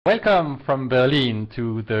Welcome from Berlin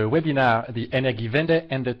to the webinar, the Energiewende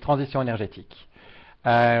and the Transition Énergétique.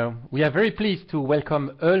 We are very pleased to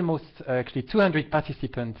welcome almost actually 200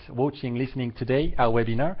 participants watching, listening today, our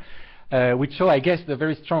webinar, which show, I guess, the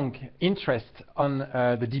very strong interest on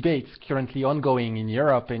the debates currently ongoing in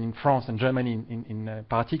Europe and in France and Germany in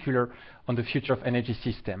particular on the future of energy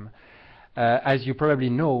system. As you probably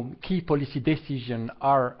know, key policy decisions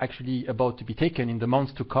are actually about to be taken in the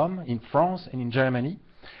months to come in France and in Germany.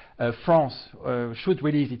 France should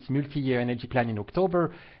release its multi-year energy plan in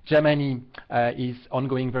October. Germany is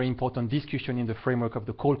ongoing very important discussion in the framework of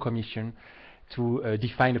the Coal Commission to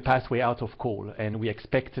define a pathway out of coal, and we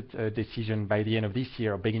expected a decision by the end of this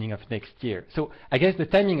year or beginning of next year. So I guess the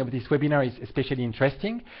timing of this webinar is especially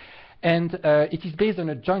interesting, and it is based on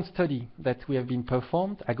a joint study that we have been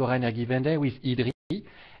performed, Agora Energiewende, with IDDRI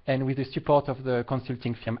and with the support of the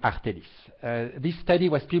consulting firm Artelis. This study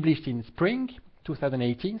was published in spring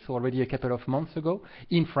 2018, so already a couple of months ago,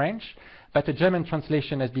 in French, but a German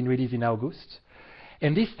translation has been released in August.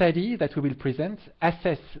 And this study that we will present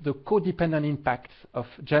assess the codependent impacts of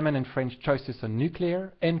German and French choices on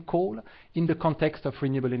nuclear and coal in the context of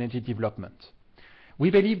renewable energy development. We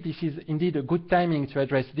believe this is indeed a good timing to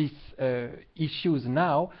address these issues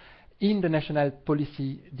now in the national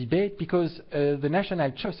policy debate, because the national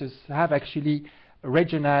choices have actually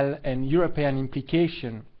regional and European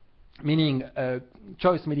implication, meaning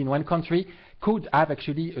choice made in one country could have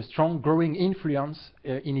actually a strong growing influence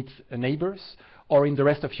in its neighbors or in the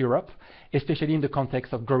rest of Europe, especially in the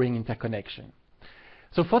context of growing interconnection.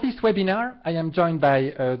 So for this webinar, I am joined by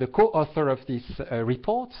the co-author of this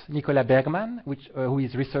report, Nicolas Berghmans, who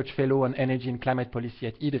is Research Fellow on Energy and Climate Policy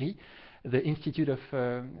at IDDRI, the Institute of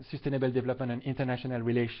Sustainable Development and International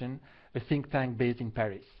Relations, a think tank based in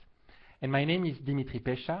Paris. And my name is Dimitri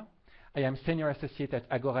Pescia. I am Senior Associate at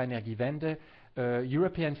Agora Energiewende, a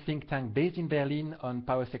European think tank based in Berlin on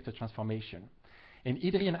power sector transformation. And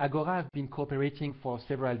IDDRI and Agora have been cooperating for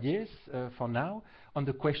several years for now on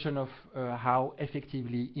the question of how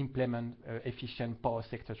effectively implement efficient power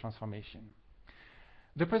sector transformation.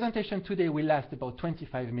 The presentation today will last about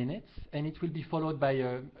 25 minutes, and it will be followed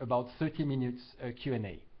by about 30 minutes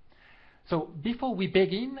Q&A. So before we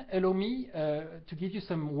begin, allow me to give you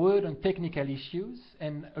some word on technical issues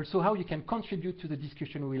and also how you can contribute to the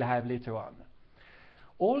discussion we will have later on.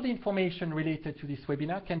 All the information related to this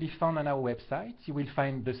webinar can be found on our website. You will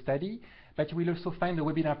find the study, but you will also find the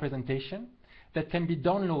webinar presentation that can be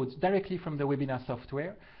downloaded directly from the webinar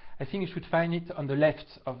software. I think you should find it on the left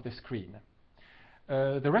of the screen.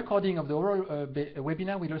 The recording of the oral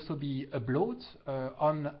webinar will also be uploaded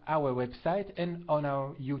on our website and on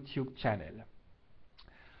our YouTube channel.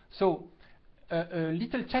 So a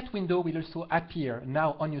little chat window will also appear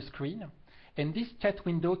now on your screen, and this chat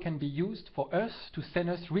window can be used for us to send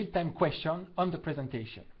us real-time questions on the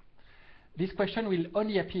presentation. This question will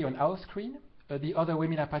only appear on our screen. The other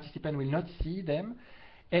webinar participant will not see them,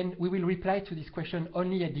 and we will reply to this question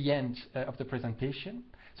only at the end of the presentation.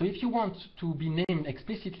 So if you want to be named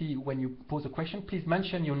explicitly when you pose a question, please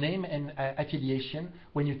mention your name and affiliation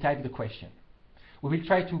when you type the question. We will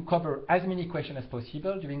try to cover as many questions as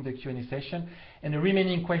possible during the Q&A session, and the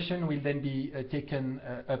remaining question will then be taken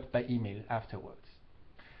up by email afterwards.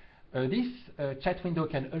 This chat window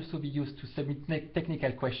can also be used to submit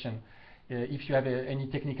technical questions. If you have any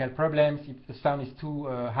technical problems, if the sound is too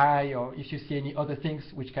high, or if you see any other things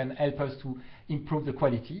which can help us to improve the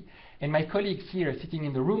quality. And my colleagues here sitting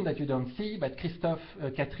in the room that you don't see, but Christophe,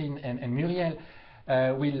 Catherine, and Muriel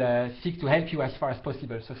will seek to help you as far as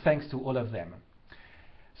possible. So thanks to all of them.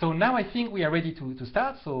 So now I think we are ready to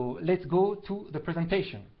start. So let's go to the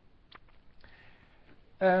presentation.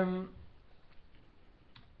 I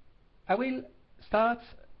will start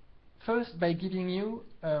first by giving you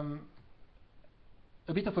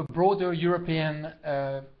a bit of a broader European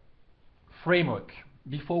framework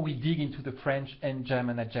before we dig into the French and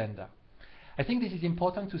German agenda. I think this is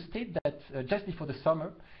important to state that just before the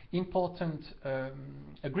summer, important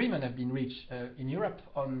agreements have been reached in Europe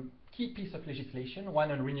on key pieces of legislation,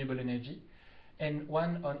 one on renewable energy and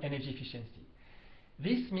one on energy efficiency.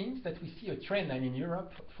 This means that we see a trend line in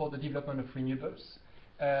Europe for the development of renewables,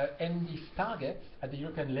 and these targets at the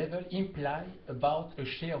European level imply about a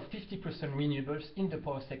share of 50% renewables in the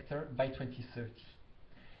power sector by 2030.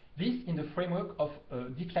 This in the framework of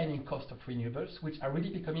declining cost of renewables, which are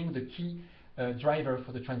really becoming the key driver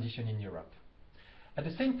for the transition in Europe. At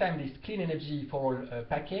the same time, this clean energy for all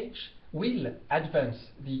package will advance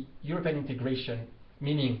the European integration,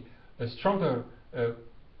 meaning a stronger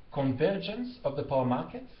convergence of the power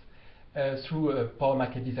markets through a power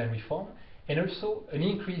market design reform, and also an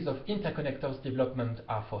increase of interconnectors development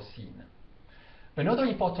are foreseen. Another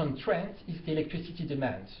important trend is the electricity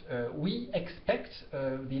demand. We expect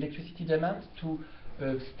the electricity demand to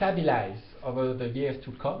stabilize over the years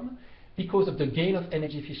to come because of the gain of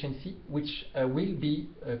energy efficiency, which will be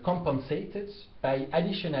compensated by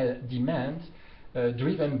additional demand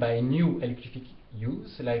driven by new electric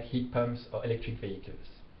use, like heat pumps or electric vehicles.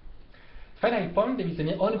 Final point, there is an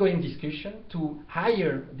ongoing discussion to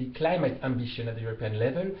higher the climate ambition at the European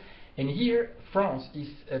level, and here France is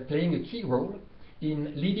playing a key role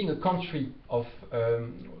in leading a country of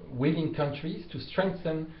willing countries to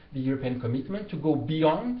strengthen the European commitment to go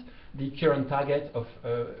beyond the current target of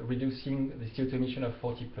reducing the CO2 emission of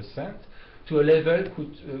 40% to a level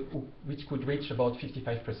which could reach about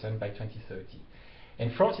 55% by 2030.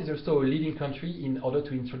 And France is also a leading country in order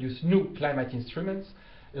to introduce new climate instruments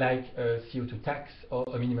like CO2 tax or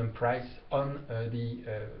a minimum price on the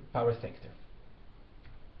power sector.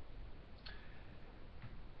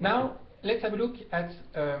 Now, let's have a look at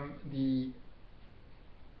the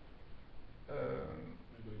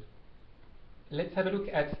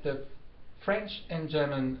French and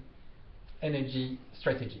German energy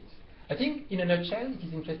strategies. I think, in a nutshell, it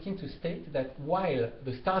is interesting to state that while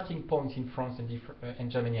the starting points in France and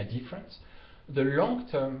Germany are different, the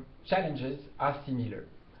long-term challenges are similar.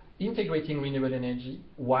 Integrating renewable energy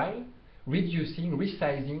while reducing,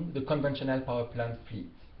 resizing the conventional power plant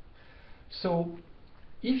fleet. So,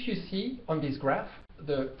 if you see on this graph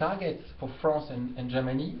the targets for France and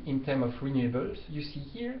Germany in terms of renewables, you see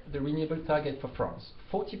here the renewable target for France,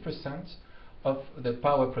 40% of the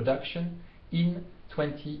power production in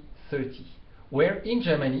 2030. Where in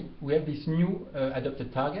Germany we have this new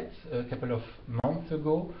adopted target a couple of months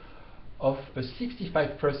ago of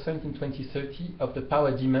 65% in 2030 of the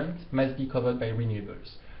power demand must be covered by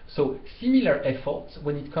renewables. So similar efforts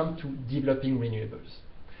when it comes to developing renewables.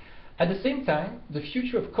 At the same time, the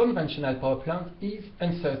future of conventional power plants is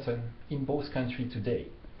uncertain in both countries today.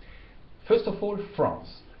 First of all,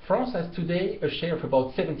 France. France has today a share of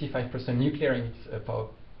about 75% nuclear in its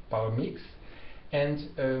power mix, and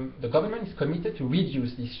the government is committed to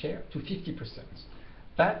reduce this share to 50%.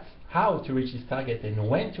 But how to reach this target and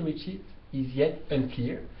when to reach it is yet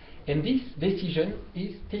unclear, and this decision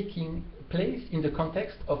is taking place in the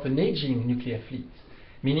context of an aging nuclear fleet,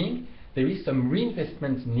 meaning there is some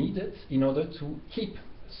reinvestment needed in order to keep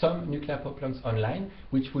some nuclear power plants online,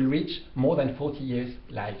 which will reach more than 40 years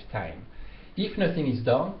lifetime. If nothing is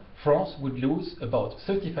done, France would lose about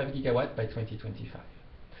 35 gigawatts by 2025.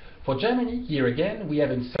 For Germany, here again, we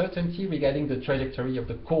have uncertainty regarding the trajectory of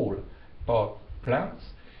the coal power plants.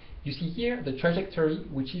 You see here the trajectory,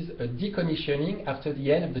 which is a decommissioning after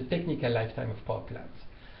the end of the technical lifetime of power plants.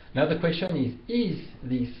 Now the question is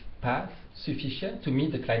this path sufficient to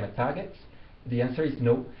meet the climate targets? The answer is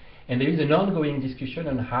no. And there is an ongoing discussion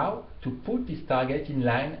on how to put this target in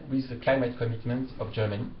line with the climate commitments of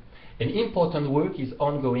Germany. And important work is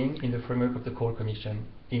ongoing in the framework of the Coal Commission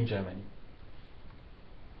in Germany.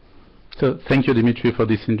 So thank you, Dimitri, for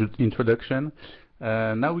this introduction.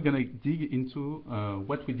 Now we're going to dig into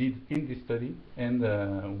what we did in this study and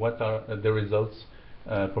what are the results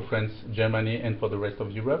for France, Germany, and for the rest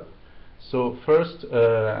of Europe. So first,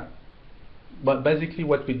 but basically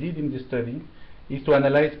what we did in this study is to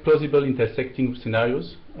analyze plausible intersecting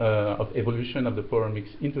scenarios of evolution of the power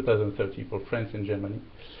mix in 2030 for France and Germany,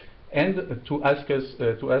 and to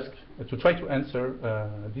try to answer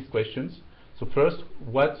these questions. So first,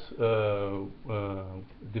 what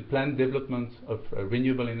the planned development of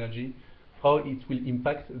renewable energy, how it will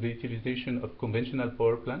impact the utilization of conventional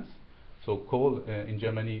power plants, so coal in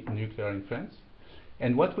Germany, nuclear in France,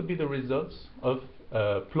 and what would be the results of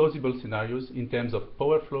plausible scenarios in terms of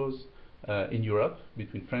power flows in Europe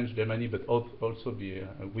between France, Germany, but also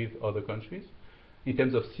with other countries, in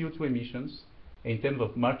terms of CO2 emissions, in terms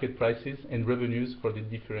of market prices and revenues for the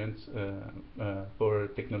different power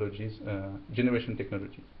technologies, generation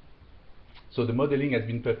technologies. So the modeling has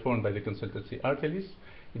been performed by the consultancy Artelis.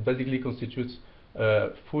 It basically constitutes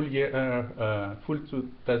full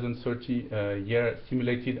 2030 year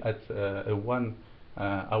simulated at a 1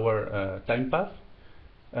 hour time path.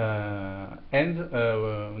 Now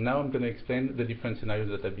I'm going to explain the different scenarios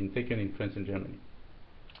that have been taken in France and Germany.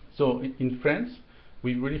 So in France,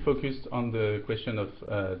 we really focused on the question of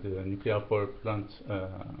the nuclear power plant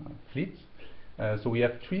fleet. So we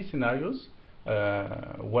have 3 scenarios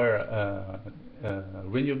where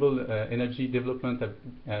renewable energy development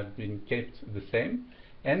have been kept the same.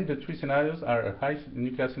 And the 3 scenarios are a high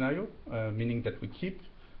nuclear scenario, meaning that we keep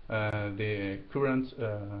the current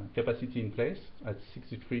capacity in place at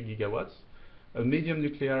 63 gigawatts. a medium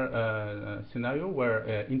nuclear scenario where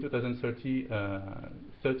in 2030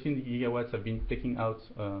 13 gigawatts have been taken out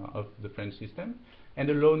of the French system, and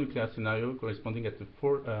a low nuclear scenario corresponding to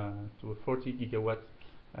a 40 gigawatt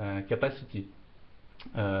capacity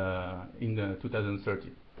in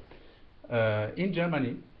 2030. In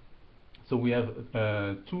Germany, so we have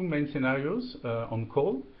two main scenarios on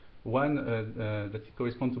coal. One that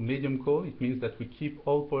corresponds to medium coal. It means that we keep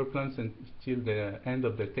all power plants until the end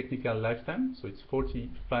of their technical lifetime, so it's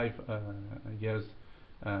 45 years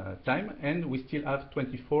time, and we still have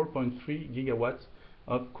 24.3 gigawatts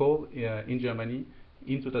of coal in Germany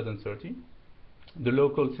in 2030. The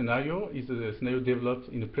low coal scenario is a scenario developed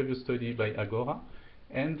in a previous study by Agora,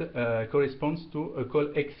 and corresponds to a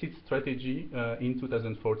coal exit strategy in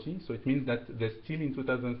 2040. So it means that there's still in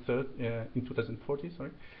 2040,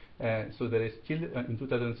 sorry. So there is still in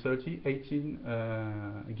 2030 18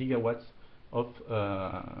 gigawatts of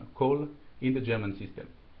coal in the German system.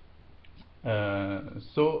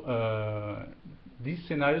 These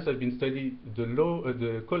scenarios have been studied.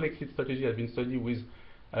 The coal exit strategy has been studied with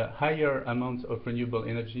a higher amount of renewable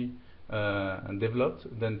energy developed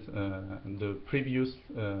than the previous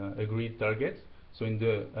agreed targets. So in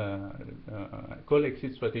the coal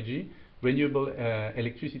exit strategy, renewable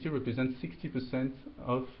electricity represents 60%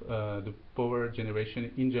 of the power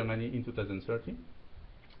generation in Germany in 2030.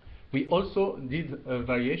 We also did a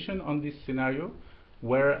variation on this scenario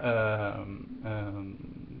where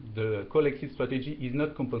the coal exit strategy is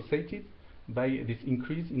not compensated by this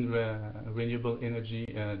increase in renewable energy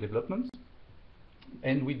development.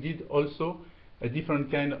 And we did also a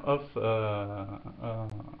different kind of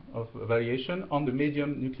variation on the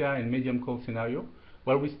medium nuclear and medium coal scenario,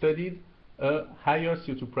 where we studied a higher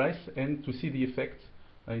CO2 price and to see the effect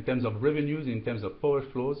in terms of revenues, in terms of power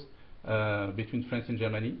flows between France and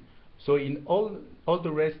Germany. So in all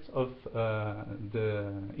the rest of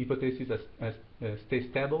the hypothesis has stay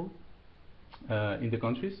stable in the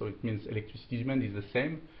country. So it means electricity demand is the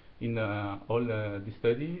same in all the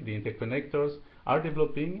study. The interconnectors are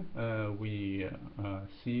developing. We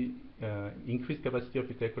see increased capacity of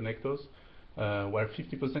interconnectors, where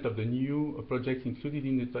 50% of the new projects included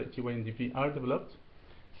in the T1 NDP are developed.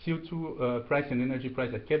 CO2 price and energy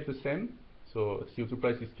price are kept the same. So CO2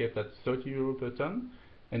 price is kept at 30 euro per ton.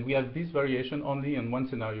 And we have this variation only in one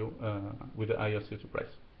scenario with a higher CO2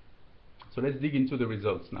 price. So let's dig into the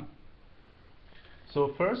results now.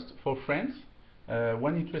 So first, for France,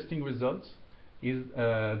 one interesting result is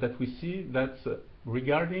that we see that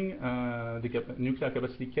regarding the nuclear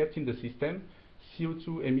capacity kept in the system,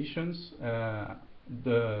 CO2 emissions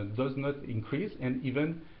does not increase, and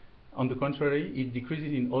even on the contrary, it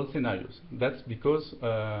decreases in all scenarios. That's because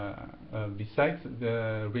besides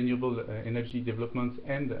the renewable energy development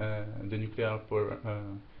and the nuclear power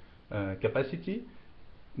capacity,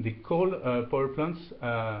 the coal power plants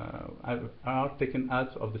are taken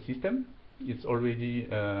out of the system. It's already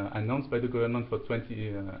announced by the government for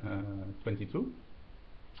 2022.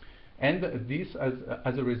 And this,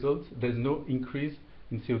 as a result, there's no increase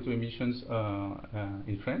in CO2 emissions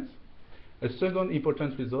in France. A second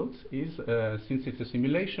important result is, since it's a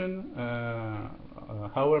simulation,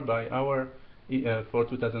 hour by hour for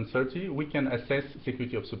 2030, we can assess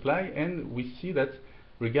security of supply, and we see that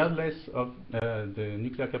regardless of the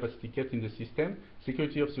nuclear capacity kept in the system,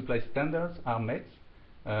 security of supply standards are met.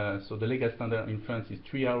 So the legal standard in France is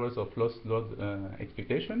 3 hours of loss of load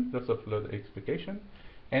expectation,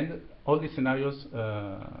 and all these scenarios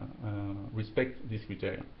respect this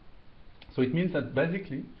criterion. So it means that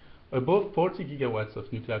basically, above 40 gigawatts of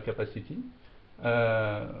nuclear capacity,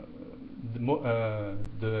 the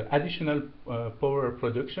additional power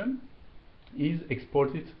production is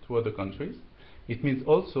exported to other countries. It means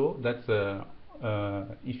also that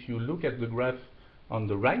if you look at the graph on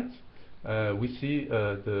the right, we see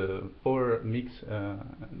the power mix,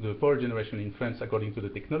 the power generation in France according to the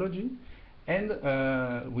technology, and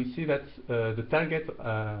we see that the target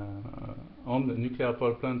on the nuclear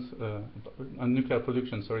power plants, on nuclear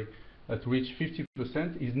production, sorry, to reach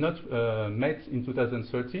 50% is not met in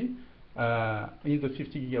 2030 in the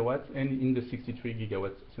 50 gigawatt and in the 63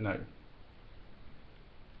 gigawatt scenario.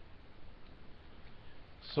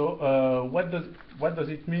 So what does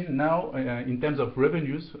it mean now in terms of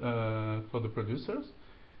revenues for the producers?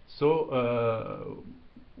 So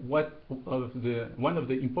one of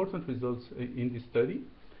the important results in this study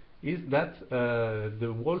is that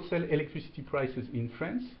the wholesale electricity prices in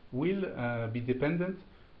France will be dependent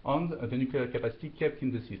on the nuclear capacity kept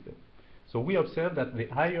in the system. So we observe that the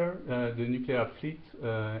higher the nuclear fleet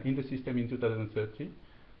in the system in 2030,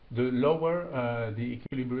 the lower the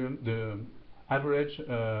equilibrium, the average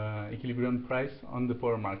equilibrium price on the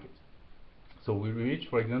power market. So we reach,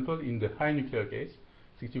 for example, in the high nuclear case,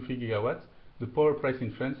 63 gigawatts, the power price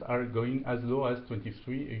in France are going as low as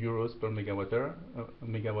 23 euros per megawatt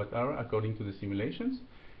hour, according to the simulations.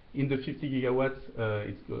 In the 50 gigawatts,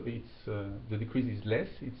 the decrease is less.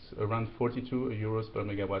 It's around 42 euros per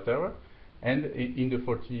megawatt hour. And in the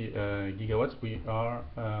 40 gigawatts, we are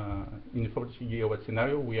in the 40 gigawatt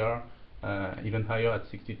scenario, we are even higher at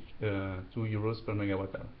 62 euros per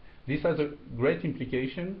megawatt hour. This has a great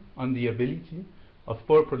implication on the ability of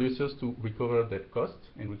power producers to recover their costs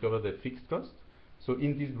and recover their fixed costs. So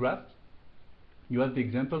in this graph, you have the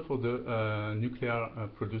example for the nuclear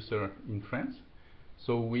producer in France.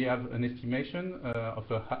 So we have an estimation of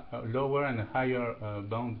a lower and a higher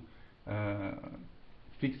bound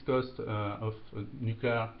fixed cost of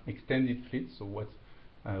nuclear extended fleet. So what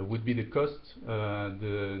would be the cost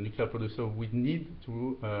the nuclear producer would need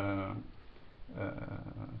to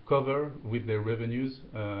cover with their revenues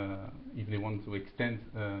if they want to extend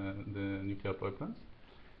the nuclear power plants.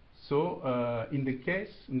 So in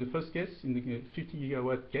the first case, in the 50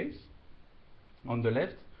 gigawatt case, on the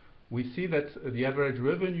left, we see that the average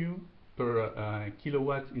revenue per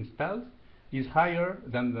kilowatt installed is higher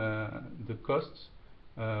than the costs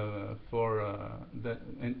for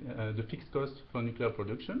the fixed cost for nuclear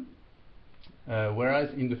production.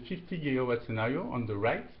 Whereas in the 50 gigawatt scenario on the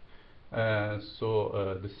right,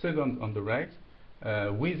 the second on the right,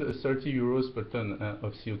 with 30 euros per ton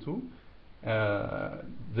of CO2,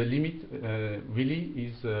 the limit really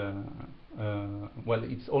is, well,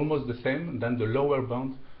 it's almost the same than the lower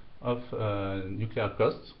bound of nuclear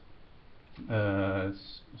costs.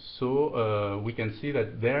 We can see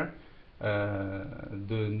that there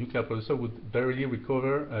the nuclear producer would barely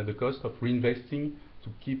recover the cost of reinvesting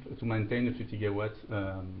to maintain a 50 gigawatt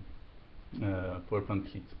power plant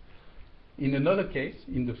fleet. In another case,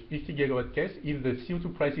 in the 50 gigawatt case, if the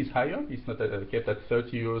CO2 price is higher, it's not kept at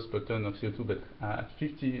 30 euros per ton of CO2, but at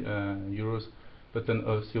 50 euros per ton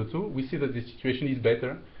of CO2, we see that the situation is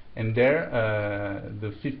better, and there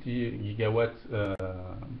the 50 gigawatt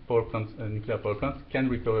power plant, nuclear power plant can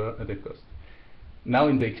recover the cost. Now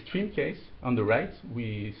in the extreme case, on the right,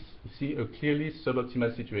 we see a clearly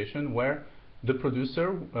suboptimal situation where the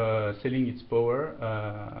producer selling its power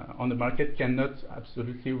on the market cannot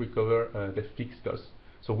absolutely recover the fixed costs.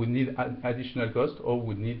 So we need additional cost, or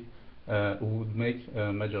would make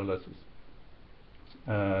major losses.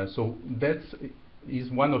 So that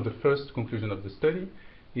is one of the first conclusions of the study.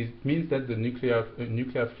 It means that the nuclear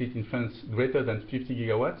fleet in France greater than 50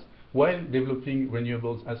 gigawatts, while developing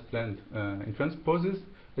renewables as planned in France, poses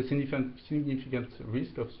a significant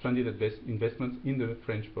risk of stranded investments in the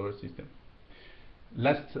French power system.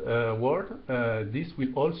 Last word, this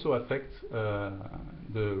will also affect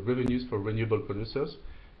the revenues for renewable producers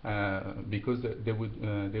because there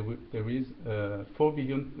is 4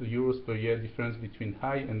 billion euros per year difference between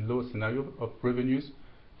high and low scenario of revenues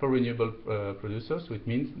for renewable producers. So it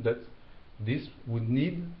means that this would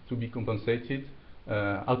need to be compensated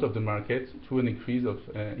out of the market through an increase of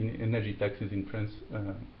energy taxes in France,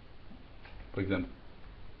 for example.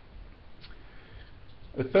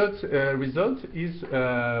 A third result is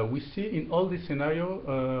we see in all these scenarios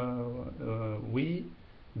we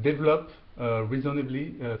develop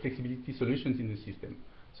reasonably flexibility solutions in the system.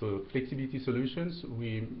 So flexibility solutions,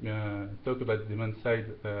 we talk about demand side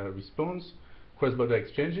response, cross-border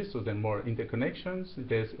exchanges, so there are more interconnections,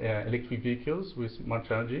 there's electric vehicles with smart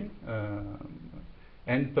charging,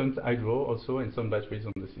 and pumped hydro also, and some batteries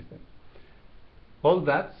on the system. All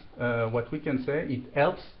that, what we can say, it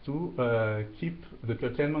helps to keep the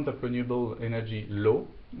curtailment of renewable energy low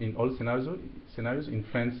in all scenarios in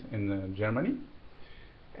France and Germany.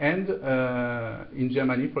 And in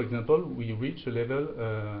Germany, for example, we reach a level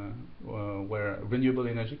where renewable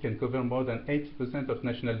energy can cover more than 80% of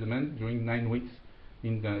national demand during 9 weeks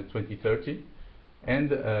in 2030. And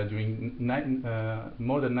during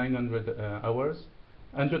more than 900 hours,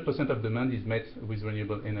 100% of demand is met with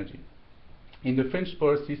renewable energy. In the French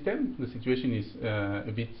power system, the situation is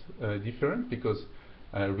a bit different because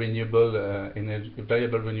variable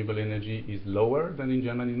renewable energy is lower than in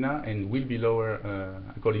Germany now and will be lower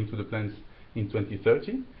according to the plans in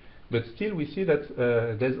 2030. But still we see that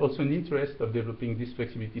there's also an interest of developing this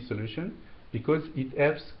flexibility solution because it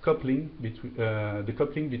helps the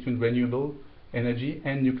coupling between renewable energy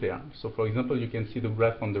and nuclear. So for example, you can see the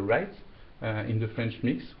graph on the right in the French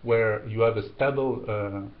mix where you have a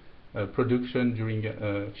stable production during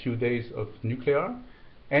a few days of nuclear,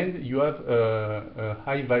 and you have a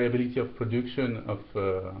high variability of production of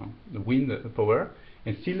wind power,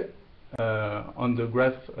 and still on the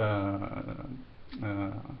graph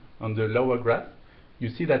on the lower graph, you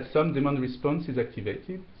see that some demand response is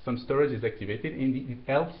activated, some storage is activated, and it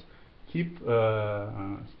helps keep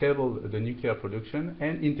stable the nuclear production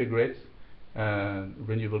and integrate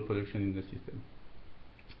renewable production in the system.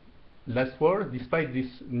 Last word, despite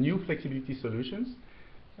these new flexibility solutions,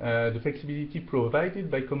 the flexibility provided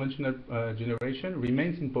by conventional generation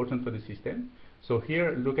remains important for the system. So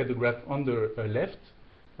here, look at the graph on the left.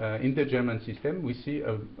 In the German system, we see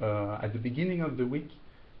at the beginning of the week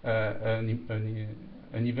an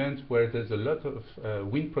event where there's a lot of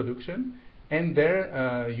wind production, and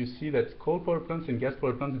there you see that coal power plants and gas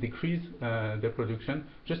power plants decrease their production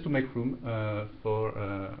just to make room for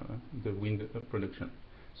the wind production.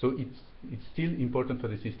 So it's still important for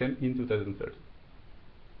the system in 2030.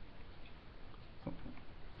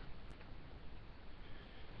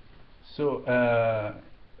 So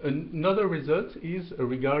another result is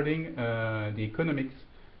regarding the economics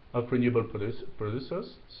of renewable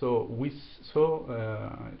producers. So we saw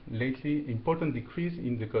lately important decrease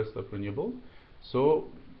in the cost of renewable. So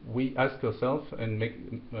we ask ourselves, and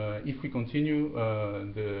if we continue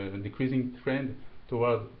the decreasing trend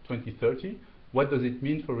toward 2030, what does it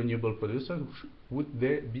mean for renewable producers? Would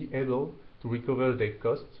they be able to recover their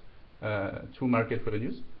costs through market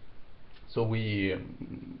revenues? So we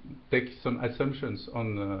take some assumptions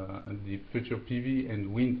on the future PV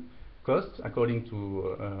and wind costs according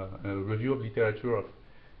to a review of literature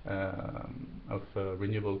of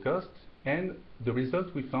renewable costs, and the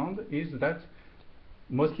result we found is that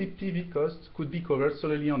mostly PV costs could be covered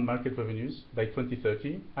solely on market revenues by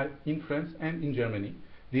 2030 in France and in Germany.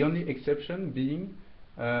 The only exception being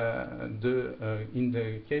in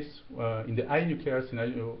the high nuclear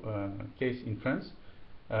scenario case in France,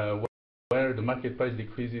 where the market price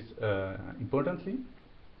decreases importantly,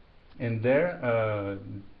 and there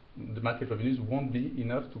the market revenues won't be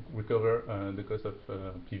enough to recover the cost of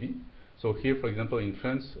PV. So here, for example, in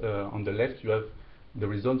France, on the left, you have the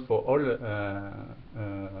result for all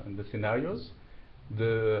the scenarios.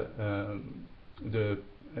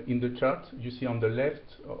 In the chart, you see on the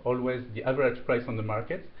left always the average price on the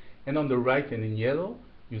market, and on the right and in yellow,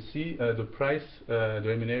 you see the price, the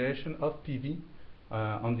remuneration of PV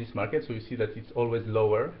on this market. So you see that it's always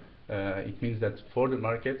lower. It means that for the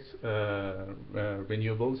markets,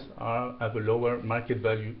 renewables have a lower market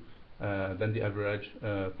value than the average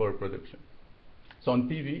power production. So on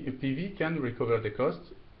PV can recover the cost,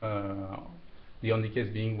 the only case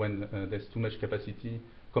being when there's too much capacity,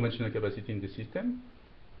 conventional capacity in the system.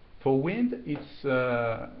 For wind, it's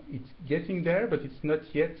getting there, but it's not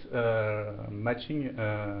yet matching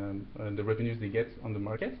the revenues they get on the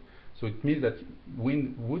market. So it means that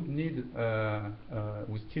wind would need,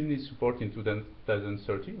 we still need support in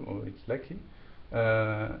 2030, or it's likely.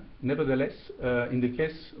 Nevertheless, in the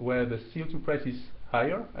case where the CO2 price is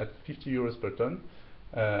higher at 50 euros per ton,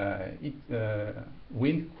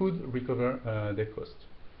 wind could recover their cost.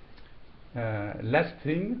 Last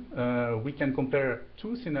thing, we can compare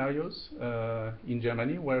two scenarios in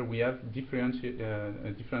Germany where we have a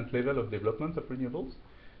different level of development of renewables.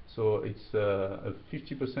 So it's a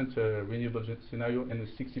 50% renewable scenario and a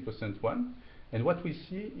 60% one. And what we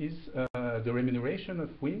see is the remuneration of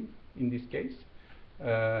wind in this case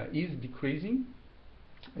is decreasing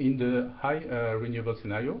in the high renewable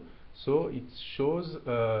scenario. So it shows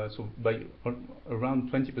by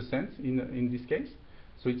around 20% in this case.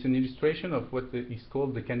 So it's an illustration of what is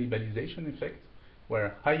called the cannibalization effect,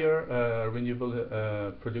 where higher renewable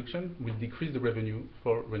production will decrease the revenue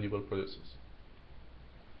for renewable producers.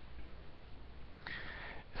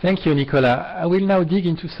 Thank you, Nicolas. I will now dig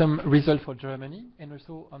into some results for Germany and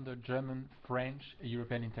also on the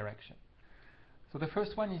German-French-European interaction. So the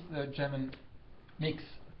first one is the German mix.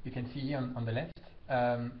 You can see here on the left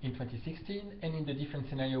in 2016 and in the different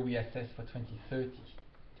scenario we assessed for 2030.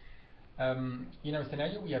 In our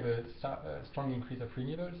scenario, we have a strong increase of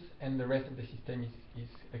renewables, and the rest of the system is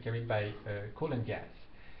carried by coal and gas.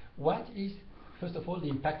 What is, first of all, the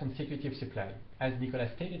impact on security of supply? As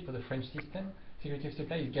Nicolas stated, for the French system, security of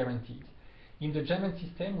supply is guaranteed. In the German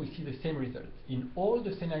system, we see the same result. In all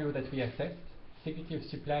the scenarios that we assessed, security of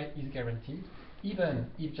supply is guaranteed, even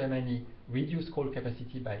if Germany reduced coal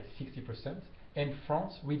capacity by 60% and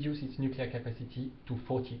France reduced its nuclear capacity to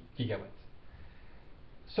 40 gigawatts.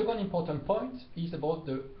 Second important point is about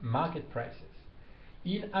the market prices.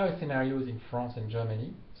 In our scenarios in France and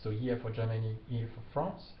Germany, so here for Germany, here for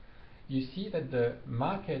France, you see that the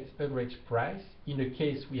market average price, in the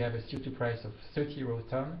case we have a CO2 price of 30 euro a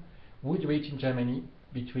ton, would reach in Germany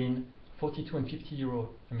between 42 and 50 euro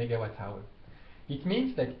a megawatt hour. It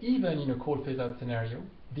means that even in a coal phase-out scenario,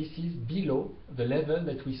 this is below the level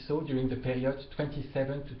that we saw during the period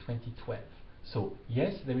 27 to 2012. So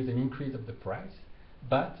yes, there is an increase of the price,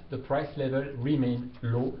 but the price level remains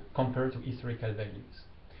low compared to historical values.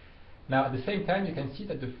 Now, at the same time, you can see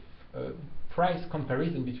that the price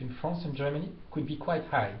comparison between France and Germany could be quite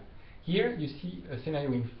high. Here you see a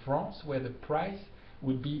scenario in France where the price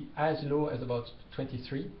would be as low as about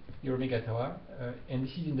 23 euro megawatt hour, and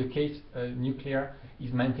this is in the case nuclear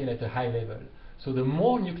is maintained at a high level. So the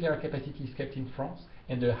more nuclear capacity is kept in France,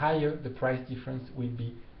 and the higher the price difference will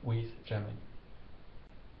be with Germany.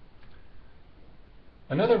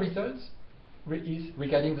 Another result is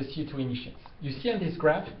regarding the CO2 emissions. You see on this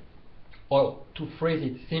graph, or to phrase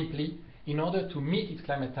it simply, in order to meet its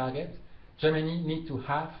climate target, Germany needs to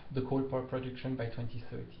halve the coal power production by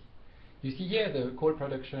 2030. You see here the coal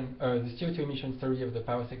production, the CO2 emission story of the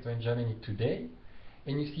power sector in Germany today,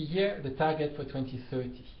 and you see here the target for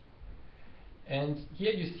 2030. And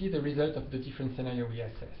here you see the result of the different scenarios we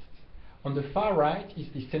assessed. On the far right is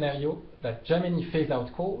the scenario that Germany phase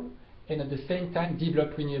out coal and at the same time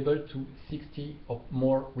develop renewable to 60 or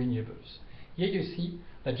more renewables. Here you see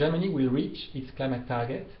that Germany will reach its climate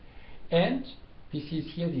target, and this is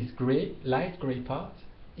here, this gray, light gray part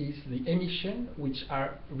is the emission which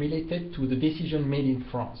are related to the decision made in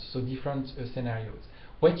France, so different scenarios.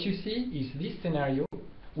 What you see is this scenario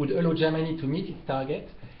would allow Germany to meet its target,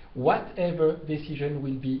 whatever decision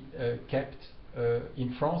will be kept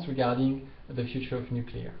in France regarding the future of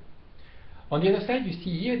nuclear. On the other side, you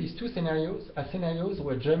see here these two scenarios are scenarios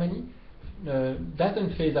where Germany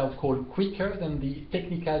doesn't phase out coal quicker than the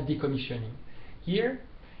technical decommissioning. Here,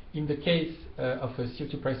 in the case of a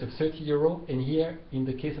CO2 price of 30 euro, and here in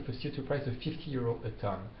the case of a CO2 price of 50 euro a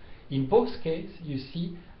ton. In both cases, you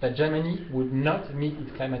see that Germany would not meet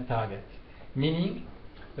its climate target, meaning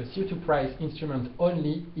a CO2 price instrument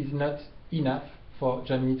only is not enough for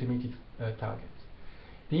Germany to meet its target.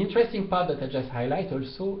 The interesting part that I just highlight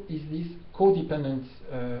also is this codependent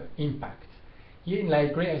impact. Here in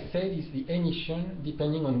light gray I said is the emission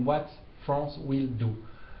depending on what France will do.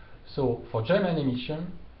 So for German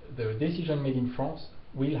emission, the decision made in France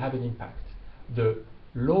will have an impact. The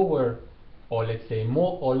lower, or let's say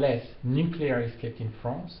more or less, nuclear is kept in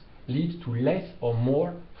France leads to less or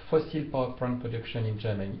more fossil power plant production in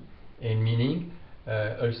Germany, and meaning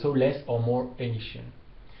also less or more emission.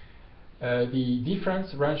 The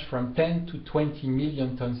difference ranges from 10 to 20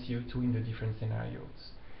 million tons CO2 in the different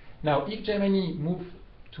scenarios. Now, if Germany moves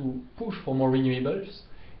to push for more renewables,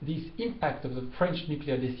 this impact of the French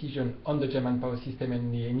nuclear decision on the German power system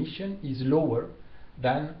and the emission is lower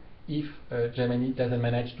than if Germany doesn't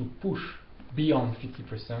manage to push beyond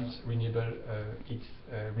 50% renewable, its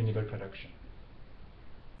renewable production.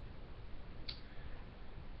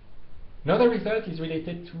 Another result is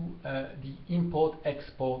related to the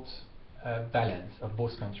import-export balance of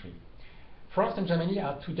both countries. France and Germany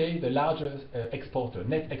are today the largest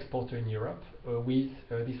net exporter in Europe, with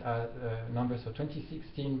these are numbers for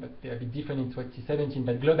 2016, but they are a bit different in 2017.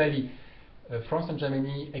 But globally, France and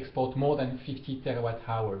Germany export more than 50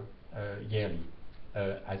 terawatt-hour yearly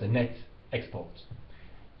as a net export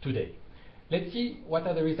today. Let's see what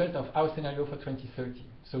are the results of our scenario for 2030.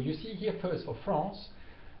 So you see here first for France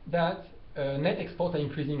that net exports are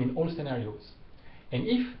increasing in all scenarios. And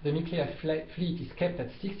if the nuclear fleet is kept at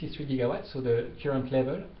 63 gigawatts, so the current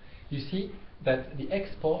level, you see that the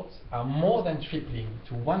exports are more than tripling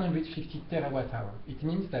to 150 terawatt-hour. It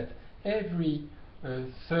means that every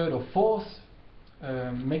third or fourth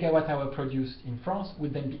megawatt-hour produced in France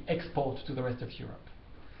would then be exported to the rest of Europe.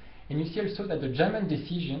 And you see also that the German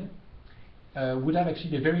decision would have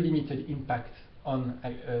actually a very limited impact on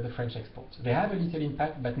the French exports. They have a little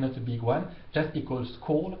impact, but not a big one, just because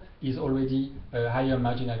coal is already a higher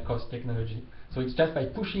marginal cost technology. So it's just by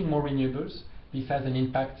pushing more renewables, this has an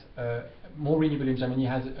impact, more renewable in Germany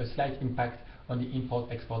has a slight impact on the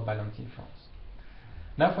import-export balance in France.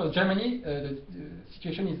 Now for Germany, the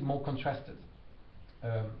situation is more contrasted.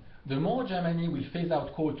 The more Germany will phase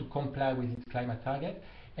out coal to comply with its climate target,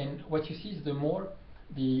 and what you see is the more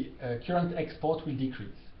the current export will decrease.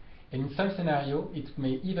 And in some scenario, it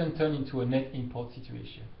may even turn into a net import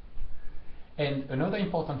situation. And another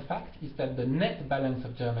important fact is that the net balance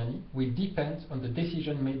of Germany will depend on the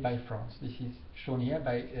decision made by France. This is shown here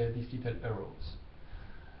by these little arrows.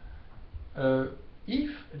 If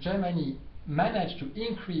Germany managed to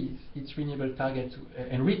increase its renewable target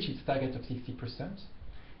and reach its target of 60%,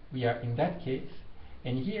 we are in that case.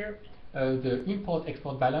 And here, the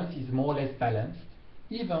import-export balance is more or less balanced,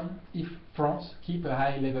 even if France keeps a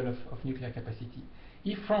high level of nuclear capacity.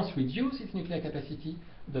 If France reduces its nuclear capacity,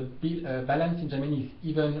 the balance in Germany is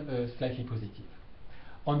even slightly positive.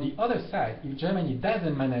 On the other side, if Germany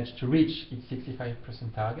doesn't manage to reach its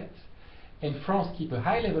 65% target, and France keep a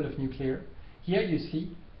high level of nuclear, here you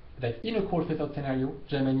see that in a coal phase-out scenario,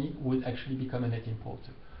 Germany would actually become a net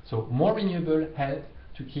importer. So more renewable help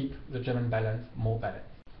to keep the German balance more balanced.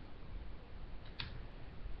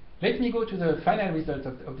 Let me go to the final result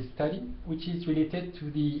of this study, which is related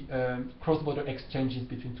to the cross-border exchanges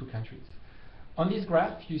between two countries. On this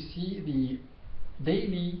graph, you see the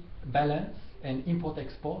daily balance and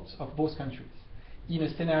import-exports of both countries in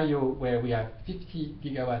a scenario where we have 50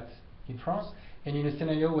 gigawatts in France and in a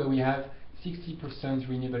scenario where we have 60%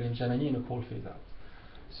 renewable in Germany and a coal phase-out.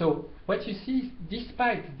 So what you see is,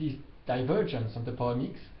 despite this divergence of the power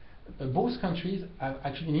mix, both countries have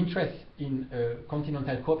actually an interest in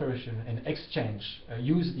continental cooperation and exchange,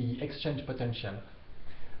 use the exchange potential.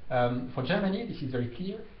 For Germany, this is very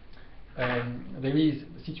clear. There is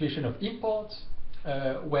a situation of imports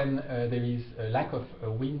when there is a lack of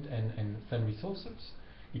wind and sun resources.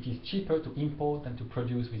 It is cheaper to import than to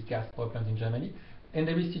produce with gas power plants in Germany. And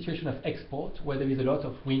there is a situation of export where there is a lot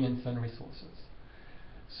of wind and sun resources.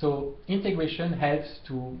 So integration helps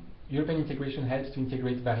to European integration helps to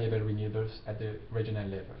integrate variable renewables at the regional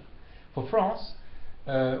level. For France,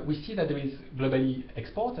 we see that there is globally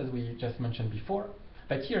export, as we just mentioned before.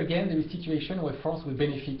 But here again, there is a situation where France will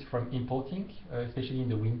benefit from importing, especially in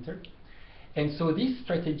the winter. And so this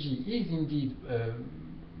strategy is indeed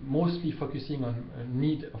mostly focusing on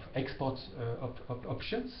need of export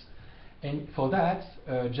options. And for that,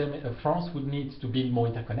 France would need to build more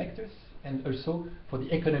interconnectors, and also for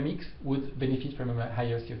the economics would benefit from a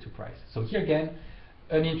higher CO2 price. So here again,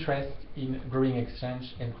 an interest in growing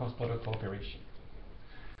exchange and cross-border cooperation.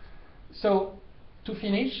 So to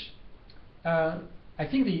finish, I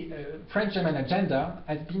think the French-German agenda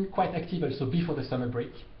has been quite active also before the summer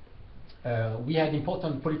break. We had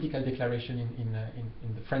important political declaration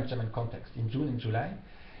in the French-German context in June and July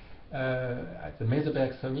at the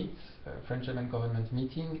Meseberg Summit, French-German government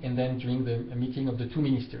meeting, and then during the meeting of the two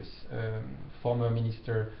ministers, former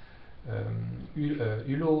Minister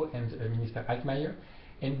Hulot and Minister Altmaier.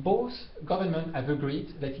 And both governments have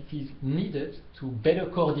agreed that it is needed to better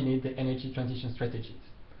coordinate the energy transition strategies.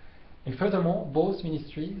 And furthermore, both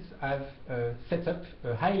ministries have set up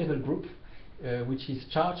a high-level group which is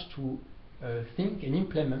charged to think and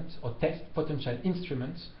implement or test potential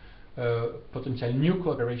instruments, potential new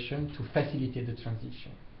cooperation to facilitate the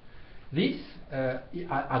transition. These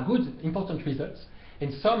are good, important results,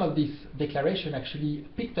 and some of this declaration actually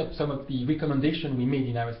picked up some of the recommendations we made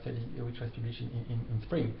in our study, which was published in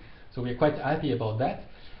spring. So we're quite happy about that.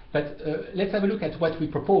 But let's have a look at what we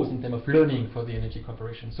propose in terms of learning for the energy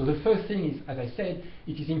cooperation. So the first thing is, as I said,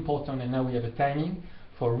 it is important, and now we have a timing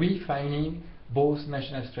for refining both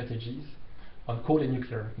national strategies on coal and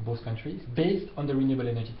nuclear in both countries based on the renewable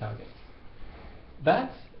energy targets.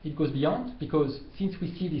 But it goes beyond, because since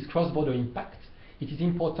we see this cross-border impact, it is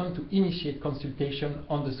important to initiate consultation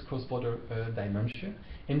on this cross-border dimension.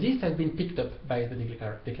 And this has been picked up by the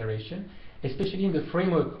declaration, especially in the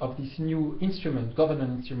framework of this new instrument,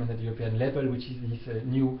 governance instrument at the European level, which is this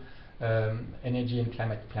new energy and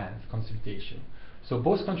climate plans consultation. So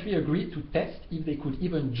both countries agreed to test if they could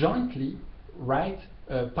even jointly write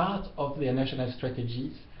part of their national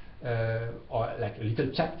strategies or like a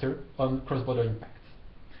little chapter on cross-border impacts.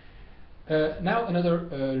 Now another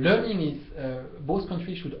learning is both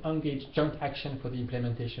countries should engage joint action for the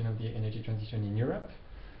implementation of the energy transition in Europe,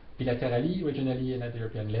 bilaterally, regionally, and at the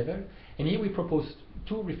European level. And here we proposed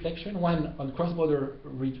two reflections, one on cross-border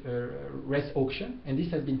RES auction, and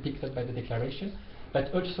this has been picked up by the declaration,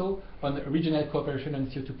 but also on regional cooperation on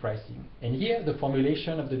CO2 pricing. And here the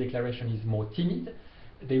formulation of the declaration is more timid.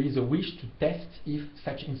 There is a wish to test if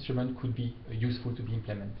such instrument could be useful to be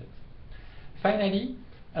implemented. Finally,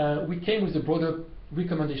 we came with a broader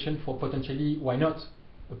recommendation for potentially, why not,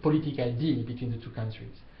 a political deal between the two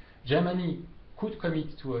countries. Germany could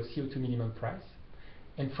commit to a CO2 minimum price,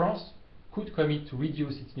 and France could commit to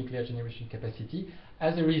reduce its nuclear generation capacity.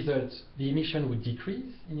 As a result, the emission would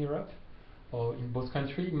decrease in Europe or in both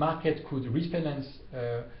countries. Market could refinance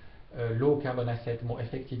low carbon assets more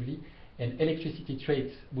effectively, and electricity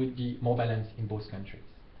trades would be more balanced in both countries.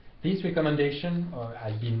 This recommendation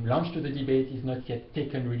has been launched to the debate, is not yet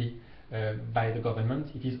taken really by the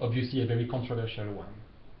government. It is obviously a very controversial one.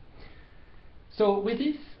 So with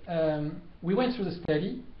this, we went through the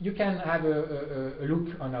study. You can have a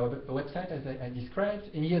look on our website as I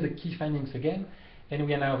described, and here are the key findings again. And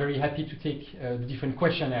we are now very happy to take the different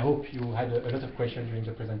questions. I hope you had a lot of questions during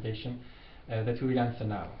the presentation that we will answer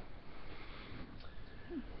now.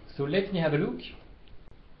 So let me have a look.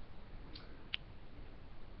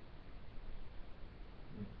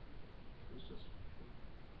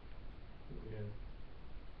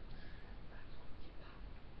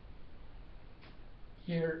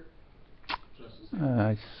 Here.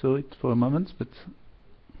 I saw it for a moment, but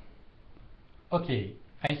Okay,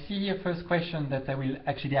 I see here first question that I will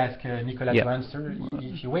actually ask Nicolas Yeah. to answer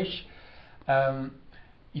if you wish.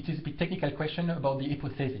 It is a bit technical question about the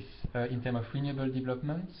hypothesis in terms of renewable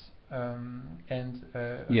developments and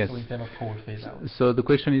Yes. also in terms of coal phase out. So the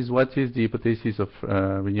question is, what is the hypothesis of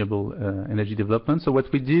renewable energy development? So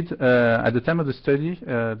what we did at the time of the study,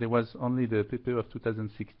 there was only the paper of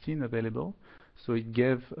 2016 available. So it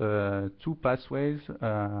gave two pathways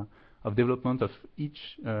of development of each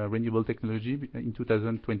renewable technology in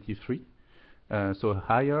 2023. So a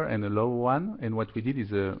higher and a lower one. And what we did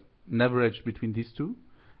is an average between these two.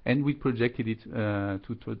 And we projected it to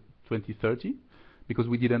 2030. Because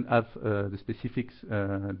we didn't have the specific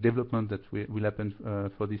development that will happen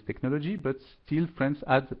for this technology, but still France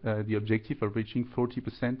had the objective of reaching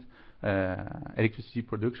 40% electricity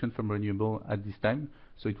production from renewable at this time.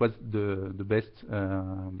 So it was the best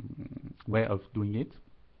way of doing it,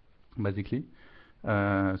 basically.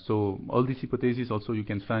 So all these hypotheses also you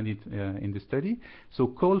can find it in the study. So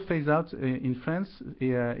coal phase out in France,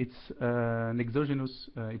 it's an exogenous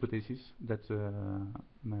hypothesis that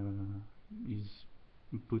is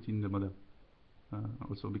put in the model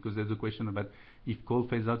also, because there's a question about if coal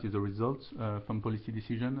phase out is a result from policy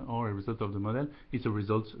decision or a result of the model. It's a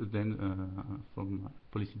result then from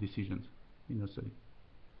policy decisions in our study.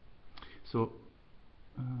 So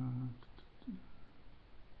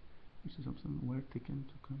this is something were taken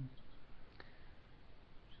to come.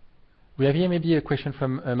 We have here maybe a question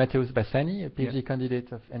from Mateusz Bassani, a PhD Yeah.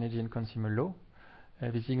 candidate of Energy and Consumer Law,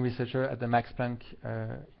 visiting researcher at the Max Planck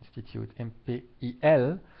Institute,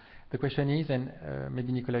 MPIL. The question is, and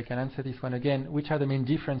maybe Nicolas can answer this one again, which are the main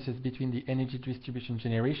differences between the energy distribution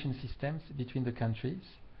generation systems between the countries?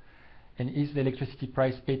 And is the electricity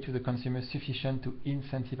price paid to the consumer sufficient to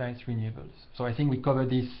incentivize renewables? So I think we covered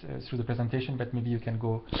this through the presentation, but maybe you can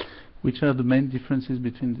go. Which are the main differences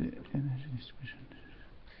between the energy distribution?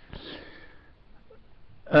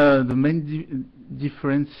 The main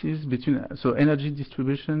differences between energy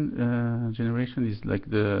distribution generation is like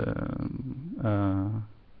the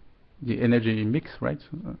energy mix, right?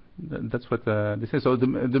 That's what they say. So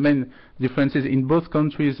the main differences in both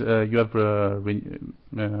countries, you have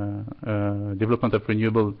development of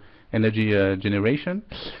renewable energy generation.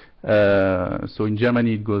 So in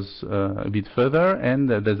Germany it goes a bit further, and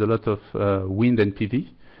there's a lot of wind and PV.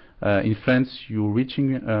 In France, you're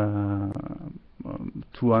reaching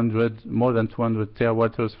more than 200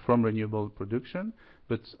 terawatt-hours from renewable production,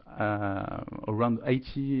 but around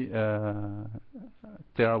 80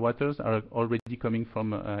 terawatt-hours are already coming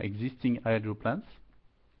from existing hydro plants.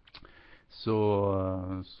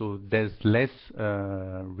 So there's less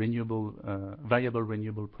variable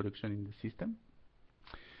renewable production in the system.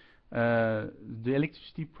 The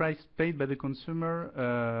electricity price paid by the consumer,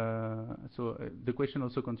 the question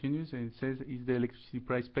also continues, and it says, is the electricity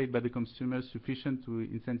price paid by the consumer sufficient to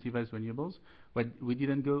incentivize renewables? But we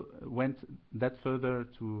went that further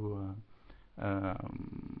to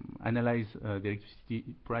analyze the electricity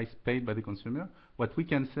price paid by the consumer. What we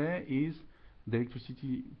can say is the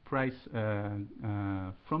electricity price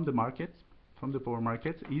from the market, from the power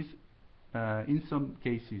market, is in some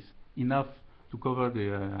cases enough to cover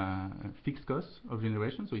the fixed costs of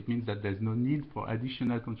generation. So it means that there's no need for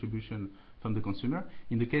additional contribution from the consumer.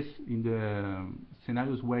 In the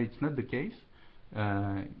scenarios where it's not the case,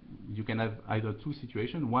 you can have either two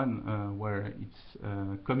situations. One where it's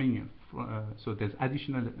coming, so there's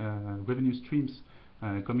additional revenue streams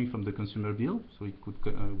coming from the consumer bill. So it could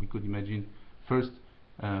we could imagine first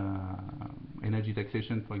energy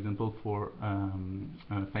taxation, for example, for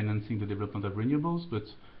financing the development of renewables, but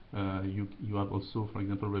you have also, for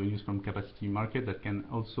example, revenues from capacity market that can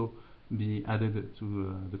also be added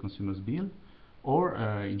to the consumer's bill, or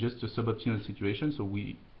just a suboptimal situation. So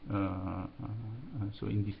so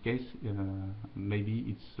in this case, maybe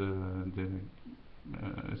it's the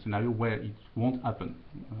scenario where it won't happen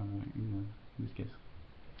in this case.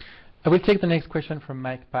 I will take the next question from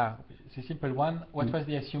Mike Parr. It's a simple one. What was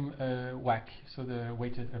the assumed WACC, so the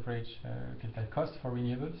weighted average capital cost for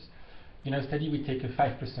renewables? In our study, we take a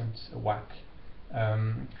 5%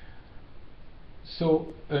 WACC.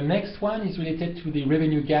 So next one is related to the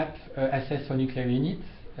revenue gap assessed for nuclear units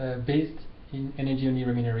based in energy-only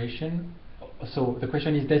remuneration. So the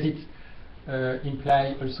question is, does it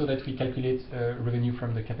imply also that we calculate revenue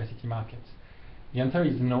from the capacity market? The answer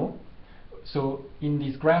is no. So in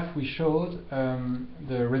this graph we showed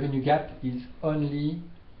the revenue gap is only,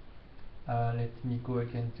 let me go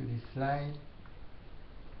again to this slide.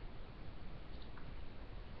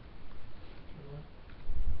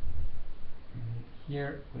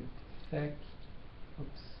 Here, wait a sec.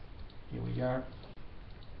 Oops, here we are.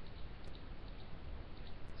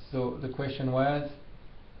 So the question was,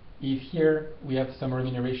 if here we have some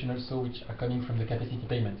remuneration also which are coming from the capacity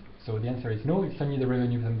payment. So the answer is no, it's only the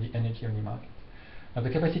revenue from the energy only market. Now the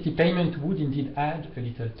capacity payment would indeed add a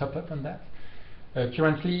little top up on that.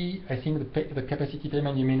 Currently, I think the capacity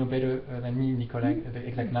payment, you may know better than me, Nicolas, the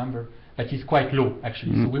exact number, but is quite low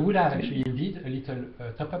actually. So we would have actually indeed a little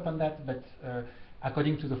top up on that, but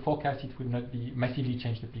according to the forecast, it would not be massively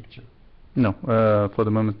change the picture. No, for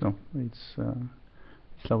the moment, no. It's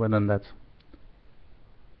lower than that.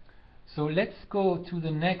 So let's go to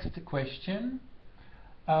the next question.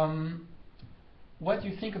 What do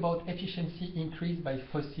you think about efficiency increase by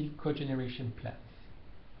fossil cogeneration plants?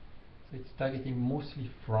 So it's targeting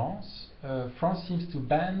mostly France. France seems to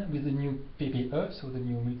ban with the new PPE, so the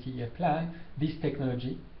new multi-year plan, this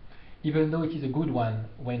technology, even though it is a good one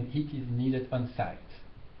when heat is needed on site.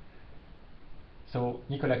 So,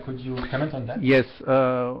 Nicolas, could you comment on that? Yes.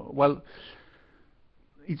 Well,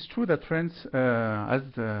 it's true that France has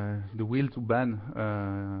the will to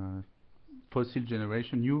ban fossil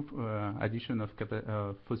generation, new addition of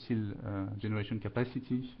fossil generation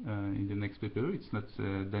capacity in the next PPE. It's not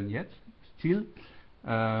done yet. Still,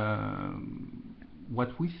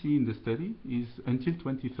 what we see in the study is until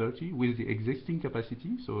 2030, with the existing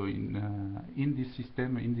capacity. So in this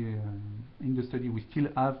system, in the study, we still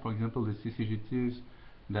have, for example, the CCGTs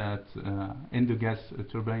that and the gas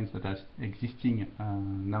turbines that are existing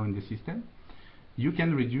now in the system. You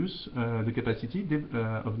can reduce the capacity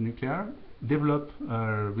of nuclear, develop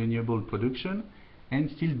renewable production, and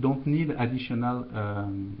still don't need additional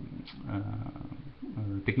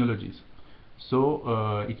technologies.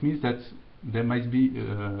 So it means that there might be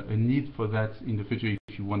a need for that in the future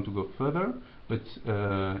if you want to go further, but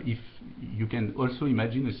if you can also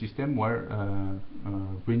imagine a system where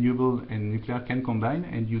renewable and nuclear can combine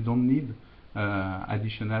and you don't need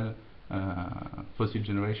additional fossil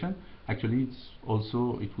generation. Actually,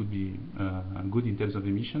 it would be good in terms of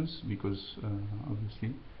emissions, because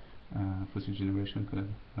obviously fossil generation could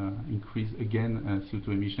increase again CO2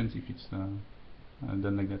 emissions if it's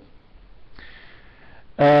done like that.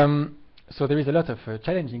 So there is a lot of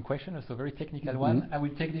challenging questions, also very technical one. I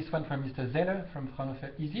will take this one from Mr. Zeller from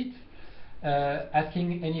Fraunhofer ISIT,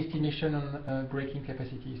 asking any estimation on breaking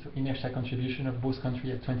capacity, so inertia contribution of both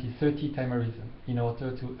countries at 2030 time horizon in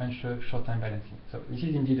order to ensure short-time balancing. So this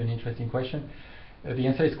is indeed an interesting question. The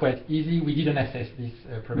answer is quite easy. We didn't assess this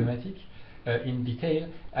problematic in detail,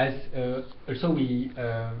 as also we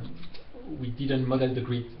didn't model the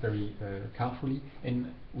grid very carefully,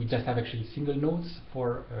 and we just have actually single nodes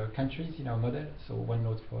for countries in our model, so one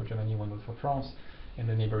node for Germany, one node for France, and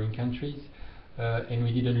the neighboring countries, and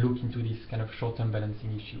we didn't look into these kind of short-term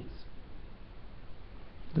balancing issues.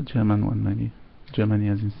 The German one, maybe. Germany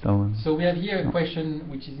has installed. So we have here a question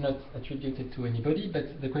which is not attributed to anybody,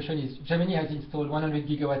 but the question is, Germany has installed 100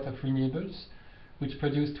 gigawatts of renewables, which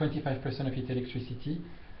produce 25% of its electricity,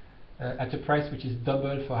 at a price which is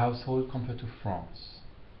double for household compared to France,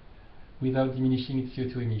 without diminishing its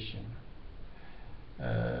CO2 emission.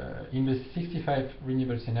 In the 65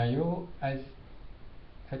 renewable scenario,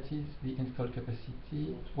 what is the installed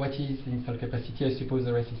capacity? What is the installed capacity? I suppose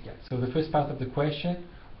the rest is gas. So the first part of the question,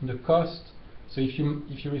 on the cost, so if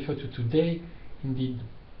you refer to today, indeed,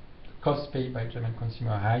 costs paid by German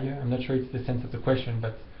consumer are higher. I'm not sure it's the sense of the question,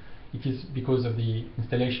 but it is because of the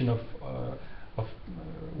installation of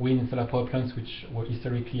wind and solar power plants, which were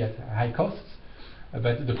historically at high costs.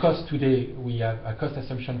 But the cost today, we have a cost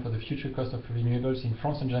assumption for the future cost of renewables in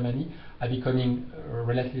France and Germany are becoming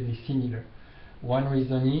relatively similar. One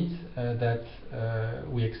reason is that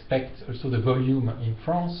we expect also the volume in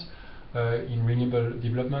France in renewable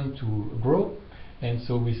development to grow, and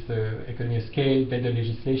so with the economy of scale, better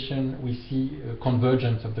legislation, we see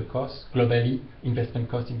convergence of the costs globally, investment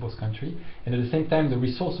costs in both countries, and at the same time the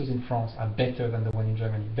resources in France are better than the one in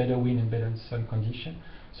Germany, better wind and better sun condition.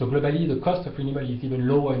 So globally the cost of renewable is even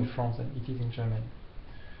lower in France than it is in Germany.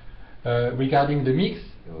 Regarding the mix,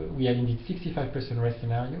 we have indeed 65% rest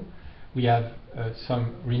scenario. We have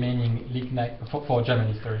some remaining lignite, for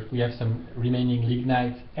Germany, sorry, we have some remaining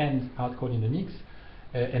lignite and hard coal in the mix,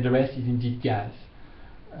 and the rest is indeed gas,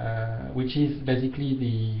 which is basically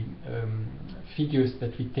the figures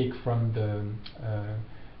that we take from the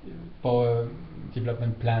power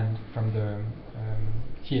development plan from the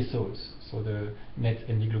TSOs, so the Net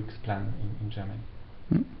Entwicklungs plan in Germany.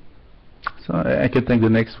 So I can take the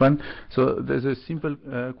next one. So there's a simple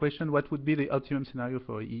question: what would be the optimum scenario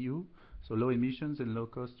for EU? So low emissions and low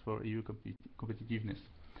cost for EU competitiveness.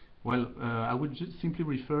 Well, I would just simply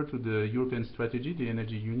refer to the European strategy, the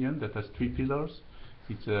Energy Union, that has 3 pillars.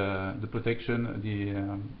 It's the protection, the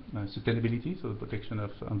sustainability, so the protection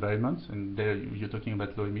of environment, and there you're talking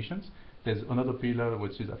about low emissions. There's another pillar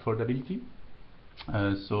which is affordability,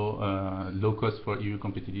 so low cost for EU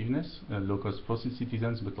competitiveness, low cost for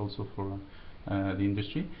citizens, but also for the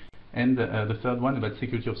industry. And the third one about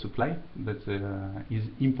security of supply, that is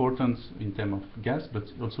important in terms of gas, but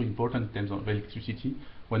also important in terms of electricity,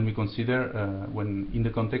 when we consider, when in the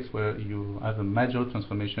context where you have a major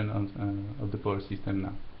transformation of the power system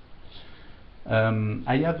now.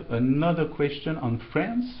 I have another question on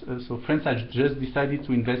France. So France has just decided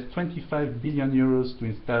to invest 25 billion euros to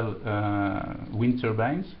install wind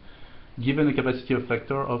turbines. Given a capacity of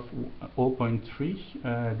factor of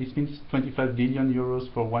 0.3, this means 25 billion euros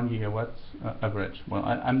for 1 gigawatt average. Well,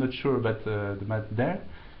 I'm not sure about the math there.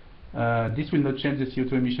 This will not change the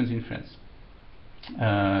CO2 emissions in France.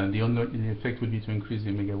 The only effect will be to increase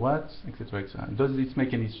the megawatts, etc., etc. Does this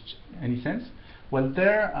make any sense? Well,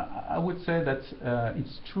 there I would say that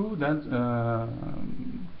it's true that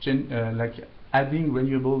like adding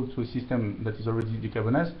renewable to a system that is already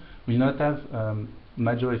decarbonized will not have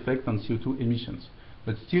major effect on CO2 emissions.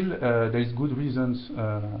 But still, there is good reasons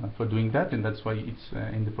for doing that, and that's why it's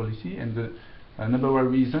in the policy. And the number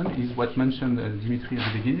one reason is what mentioned Dimitri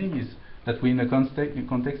at the beginning, is that we're in a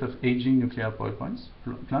context of aging nuclear power plants.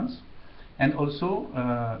 And also,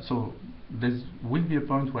 so there will be a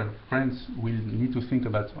point where France will need to think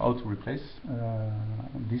about how to replace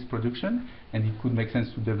this production, and it could make sense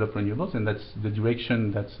to develop renewables, and that's the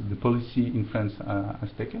direction that the policy in France has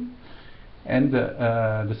taken. And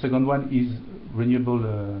the second one is renewable.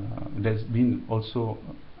 There's been also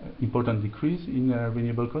important decrease in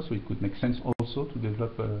renewable costs, so it could make sense also to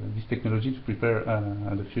develop this technology to prepare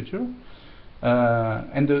the future.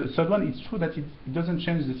 And the third one, it's true that it doesn't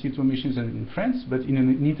change the CO2 emissions in France, but in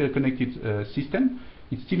an interconnected system,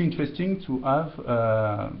 it's still interesting to have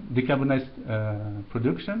decarbonized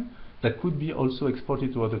production that could be also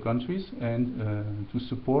exported to other countries, and to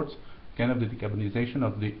support kind of the decarbonization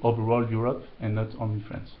of the overall Europe and not only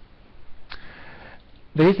France.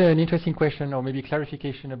 There is an interesting question, or maybe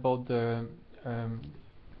clarification, about the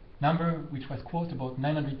number which was quoted, about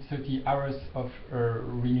 930 hours of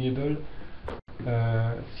renewable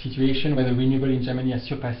situation where the renewable in Germany are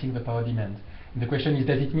surpassing the power demand. And the question is,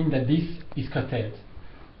 does it mean that this is curtailed?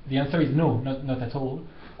 The answer is no, not at all.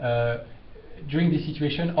 During this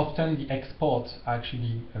situation, often the exports are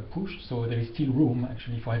actually pushed, so there is still room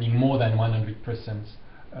actually for having more than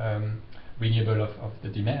 100% renewable of the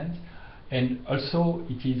demand. And also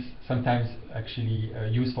it is sometimes actually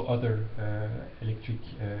used for other electric,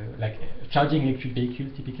 like charging electric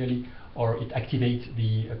vehicles typically, or it activates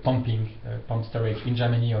the pump storage in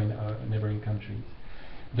Germany or in neighboring countries.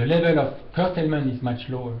 The level of curtailment is much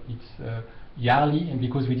lower. It's yearly, and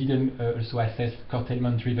because we didn't also assess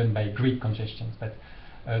curtailment driven by grid congestions, but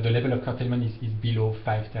the level of curtailment is below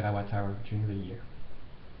 5 terawatt-hour during the year.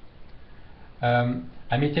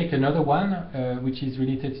 I may take another one, which is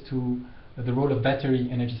related to the role of battery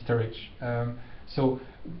energy storage. So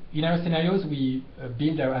in our scenarios, we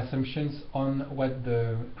build our assumptions on what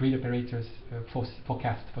the grid operators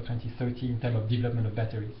forecast for 2030 in terms of development of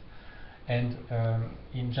batteries. And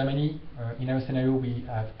in Germany, in our scenario, we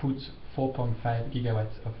have put 4.5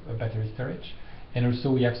 gigawatts of battery storage, and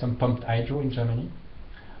also we have some pumped hydro in Germany.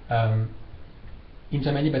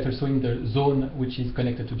 But also in the zone which is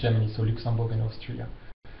connected to Germany, so Luxembourg and Austria.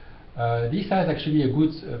 This has actually a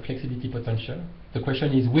good flexibility potential. The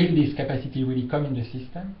question is, will this capacity really come in the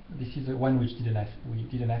system? This is one which we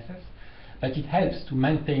didn't assess, but it helps to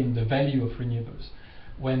maintain the value of renewables.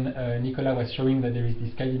 When Nicolas was showing that there is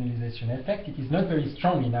this cardinalization effect, it is not very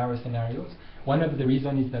strong in our scenarios. One of the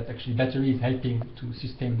reasons is that actually battery is helping to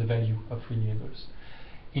sustain the value of renewables.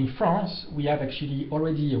 In France, we have actually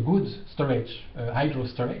already a good storage, hydro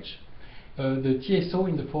storage. The TSO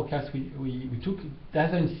in the forecast we took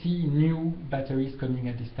doesn't see new batteries coming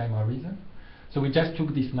at this time or reason. So we just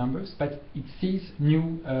took these numbers, but it sees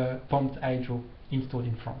new pumped hydro installed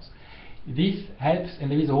in France. This helps,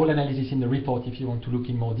 and there is a whole analysis in the report if you want to look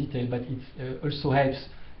in more detail, but it also helps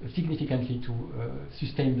significantly to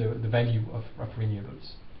sustain the value of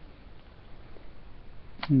renewables.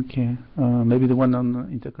 Okay, maybe the one on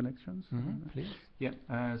interconnections. Please. Yeah,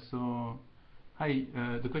 so Hi,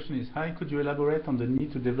 the question is, hi, could you elaborate on the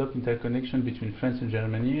need to develop interconnection between France and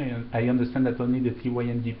Germany? I understand that only the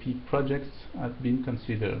TYNDP projects have been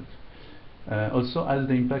considered. Also, has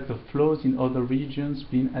the impact of flows in other regions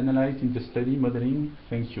been analyzed in the study modeling?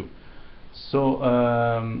 Thank you. So,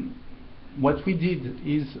 what we did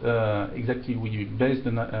is exactly we based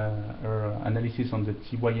on, our analysis on the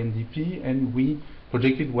TYNDP, and we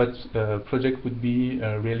projected what project would be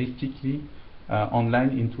realistically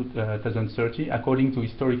online in 2030 according to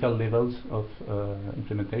historical levels of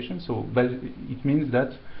implementation. So, but it means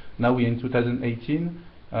that now we're in 2018.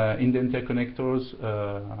 In the interconnectors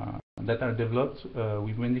that are developed,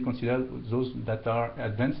 we mainly consider those that are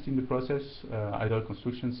advanced in the process, either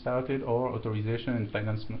construction started or authorization and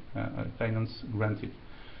finance granted.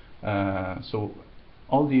 So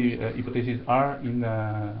all the hypotheses are in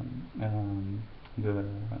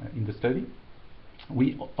the study.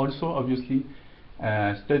 We also obviously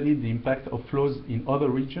studied the impact of flows in other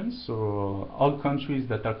regions, so all countries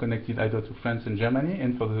that are connected either to France and Germany,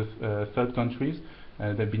 and for the third countries,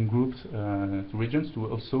 they've been grouped to regions to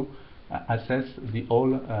also assess the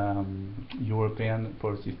whole European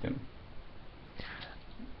power system.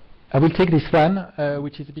 I will take this one,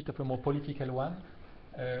 which is a bit of a more political one,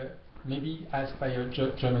 maybe asked by a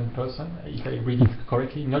German person, if I read it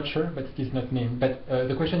correctly, not sure, but it is not named. But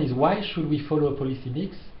the question is, why should we follow a policy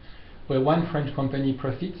mix where one French company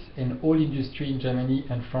profits and all industry in Germany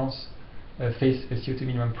and France face a CO2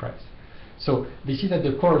 minimum price? So this is at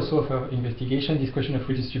the core also of our investigation, this question of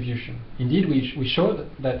redistribution. Indeed, we showed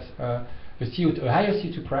that a higher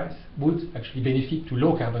CO2 price would actually benefit to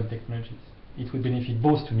low carbon technologies. It would benefit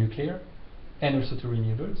both to nuclear and also to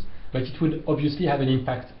renewables, but it would obviously have an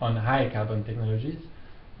impact on high carbon technologies,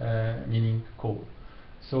 meaning coal.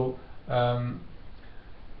 So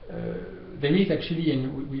there is actually,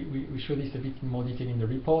 and we show this a bit in more detail in the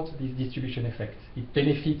report, this distribution effect. It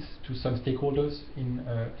benefits to some stakeholders, in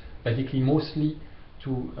basically mostly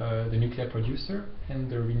to the nuclear producer and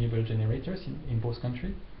the renewable generators in both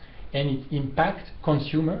countries, and it impacts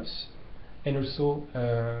consumers and also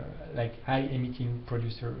like high emitting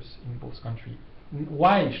producers in both countries.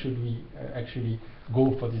 Why should we actually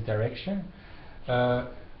go for this direction?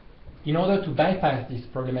 In order to bypass this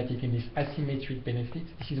problematic and this asymmetric benefit,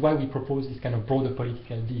 this is why we propose this kind of broader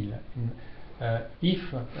political deal. If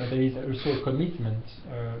there is also a commitment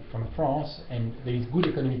from France, and there is good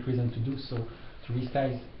economic reason to do so, to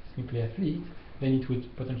resize its nuclear fleet, then it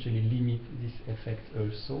would potentially limit this effect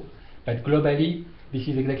also. But globally, this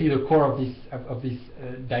is exactly the core of this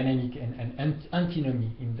dynamic and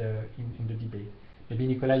antinomy in the debate. Maybe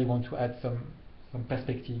Nicolas, you want to add some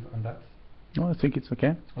perspective on that? No, I think it's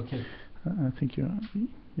okay. Okay. I think you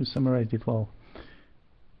summarized it well.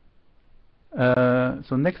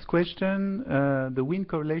 So next question, the wind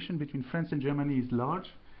correlation between France and Germany is large.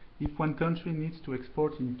 If one country needs to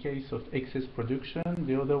export in case of excess production,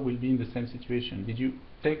 the other will be in the same situation. Did you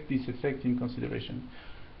take this effect in consideration?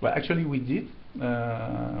 Well, actually we did.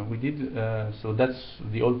 So that's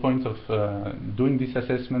the whole point of doing these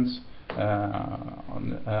assessments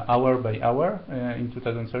on hour by hour in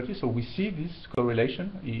 2030. So we see this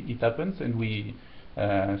correlation, it happens, and we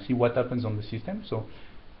see what happens on the system. So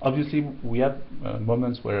obviously we have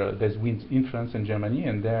moments where there's wind in France and Germany,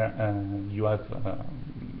 and there you have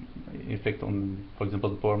effect on, for example,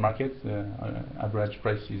 the power market. Average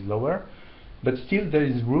price is lower, but still there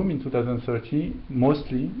is room in 2030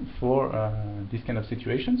 mostly for these kind of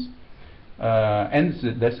situations.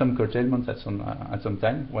 And there's some curtailments at some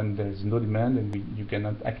time when there's no demand and you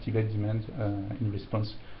cannot activate demand in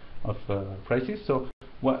response of prices. So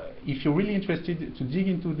if you're really interested to dig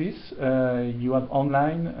into this, you have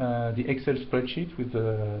online the Excel spreadsheet with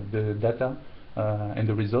the data and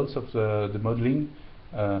the results of the modeling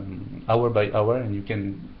hour by hour, and you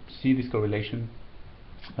can see this correlation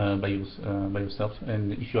by yourself.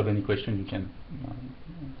 And if you have any question, you can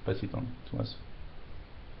pass it on to us.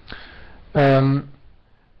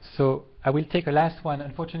 So I will take a last one.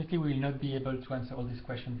 Unfortunately, we will not be able to answer all these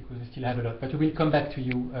questions because we still have a lot, but we will come back to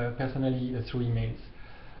you personally through emails.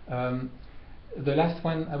 The last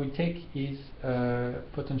one I will take is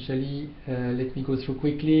potentially, let me go through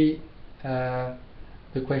quickly,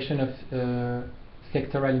 the question of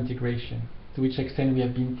sectoral integration. To which extent we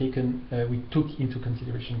have been we took into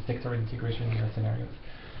consideration sectoral integration in our scenarios.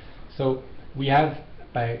 So we have,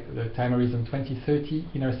 by the time horizon 2030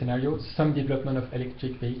 in our scenario, some development of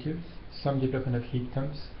electric vehicles, some development of heat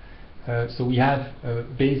pumps. So we have,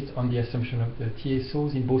 based on the assumption of the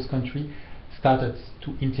TSOs in both countries, started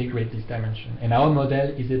to integrate this dimension. And our model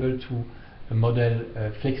is able to model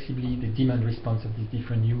flexibly the demand response of these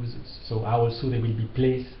different users. So how also they will be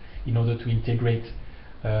placed in order to integrate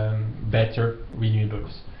better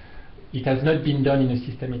renewables. It has not been done in a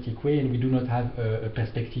systematic way, and we do not have a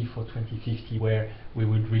perspective for 2050 where we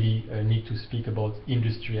would really need to speak about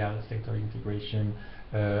industrial sector integration,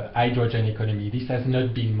 hydrogen economy. This has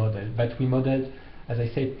not been modeled, but we modeled, as I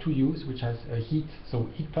said, two use, which has heat, so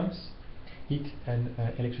heat pumps, heat and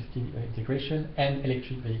electricity integration, and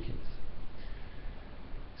electric vehicles.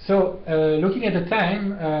 So looking at the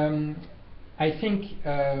time, I think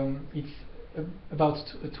it's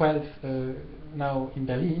about 12 now in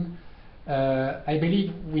Berlin. I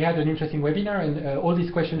believe we had an interesting webinar, and all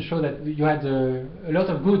these questions show that you had a lot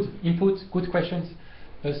of good input, good questions,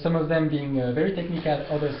 some of them being very technical,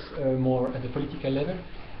 others more at the political level.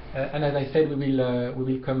 And as I said, we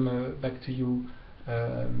will come back to you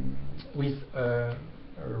with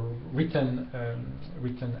written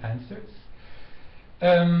answers.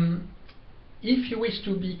 If you wish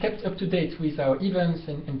to be kept up to date with our events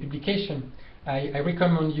and publication, I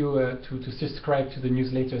recommend you to subscribe to the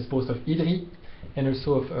newsletters both of IDDRI and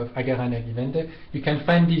also of Agora Energiewende. You can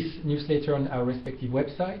find this newsletter on our respective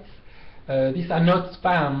websites. These are not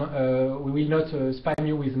spam. We will not spam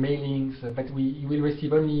you with mailings, but you will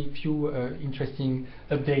receive only a few interesting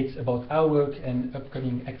updates about our work and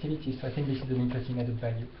upcoming activities. So I think this is an interesting added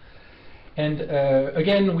value. And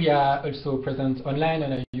again, we are also present online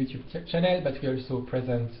on our YouTube channel, but we are also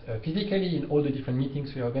present physically in all the different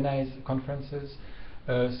meetings we organize, conferences.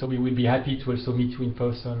 So we will be happy to also meet you in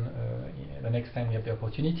person the next time we have the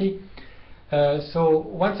opportunity. So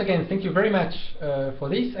once again, thank you very much for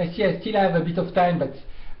this. I see I still have a bit of time, but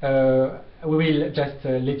we will just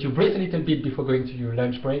let you breathe a little bit before going to your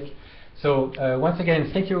lunch break. So once again,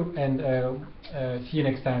 thank you, and see you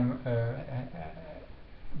next time.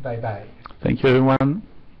 Bye-bye. Thank you, everyone.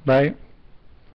 Bye.